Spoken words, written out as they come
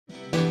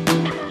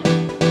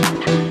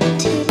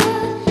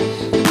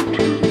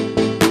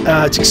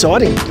It's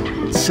exciting.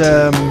 It's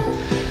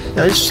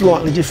it's a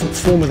slightly different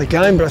form of the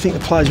game, but I think the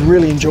players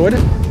really enjoyed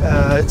it.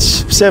 It's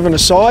 7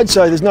 aside,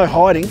 so there's no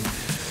hiding.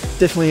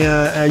 Definitely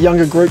a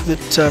younger group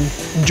that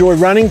enjoy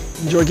running,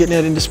 enjoy getting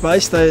out into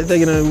space. They're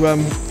going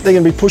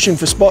to be pushing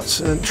for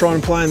spots and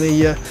trying to play in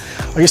the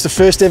I guess the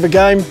first ever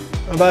game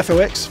of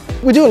AFLX.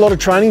 We do a lot of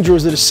training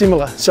drills that are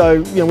similar.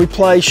 So we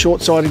play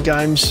short-sided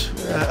games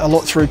a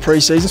lot through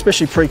pre-season,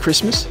 especially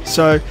pre-Christmas.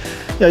 So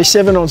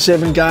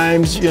 7-on-7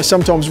 games.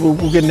 Sometimes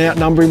we'll get an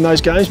outnumber in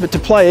those games, but to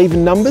play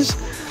even numbers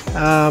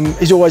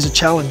is always a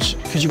challenge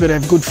because you've got to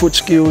have good foot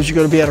skills. You've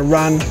got to be able to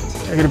run.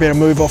 You've got to be able to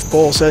move off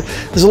ball. So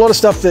there's a lot of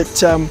stuff that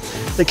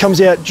that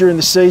comes out during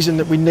the season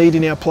that we need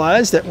in our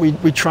players that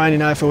we train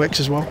in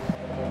AFLX as well.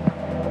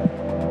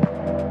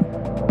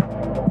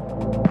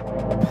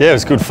 Yeah, it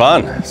was good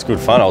fun. It's good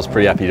fun. I was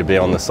pretty happy to be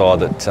on the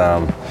side that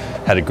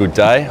had a good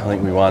day. I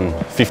think we won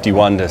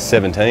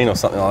 51-17 or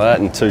something like that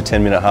in 2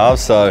 10-minute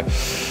halves. So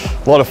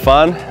a lot of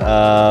fun,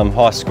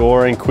 high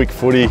scoring, quick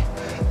footy,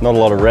 not a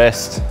lot of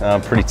rest,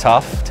 pretty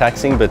tough,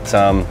 taxing, but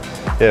yeah,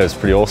 it was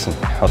pretty awesome.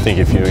 I think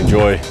if you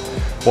enjoy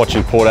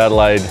watching Port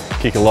Adelaide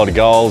kick a lot of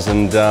goals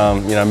and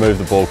move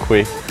the ball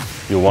quick,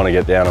 you'll want to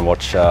get down and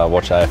watch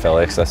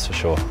AFLX, that's for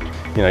sure.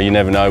 You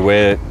never know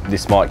where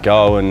this might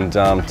go, and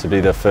to be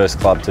the first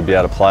club to be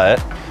able to play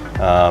it,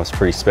 it's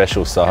pretty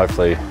special, so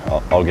hopefully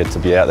I'll get to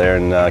be out there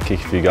and kick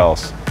a few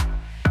goals.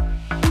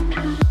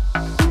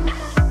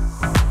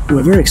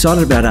 We're very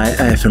excited about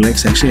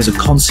AFLX actually as a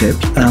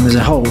concept.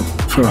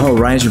 For a whole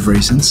range of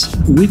reasons.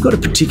 We've got a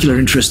particular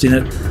interest in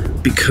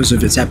it because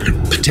of its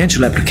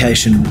potential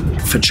application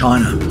for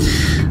China.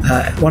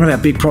 One of our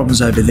big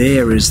problems over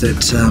there is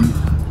that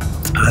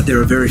there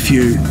are very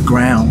few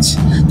grounds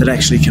that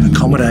actually can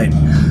accommodate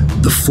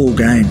the full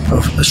game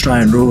of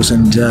Australian rules,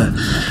 and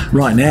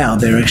right now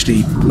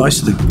most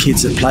of the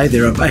kids that play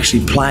there are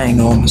actually playing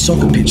on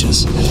soccer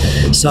pitches.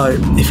 So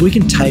if we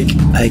can take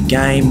a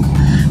game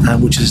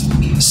which is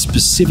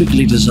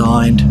specifically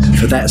designed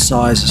for that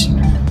size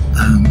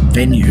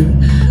venue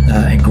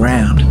and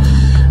ground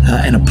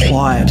and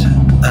apply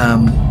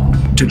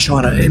it to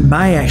China, it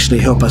may actually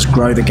help us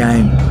grow the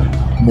game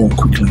more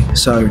quickly.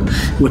 So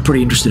we're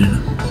pretty interested in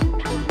it.